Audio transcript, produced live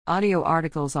Audio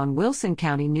articles on Wilson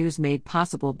County News made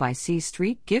possible by C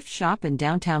Street Gift Shop in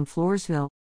downtown Floresville.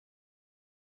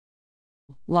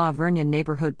 La Vernia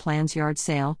Neighborhood Plans Yard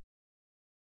Sale.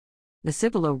 The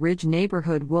Cibolo Ridge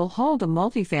neighborhood will hold a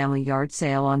multifamily yard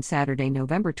sale on Saturday,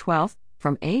 November 12,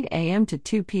 from 8 a.m. to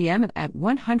 2 p.m. at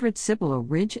 100 Cibolo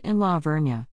Ridge in La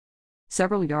Vernia.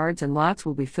 Several yards and lots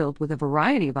will be filled with a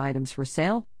variety of items for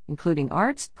sale, including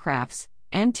arts, crafts,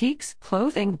 antiques,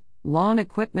 clothing, lawn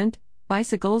equipment,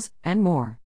 bicycles, and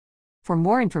more. For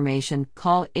more information,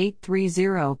 call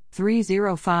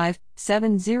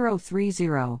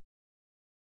 830-305-7030.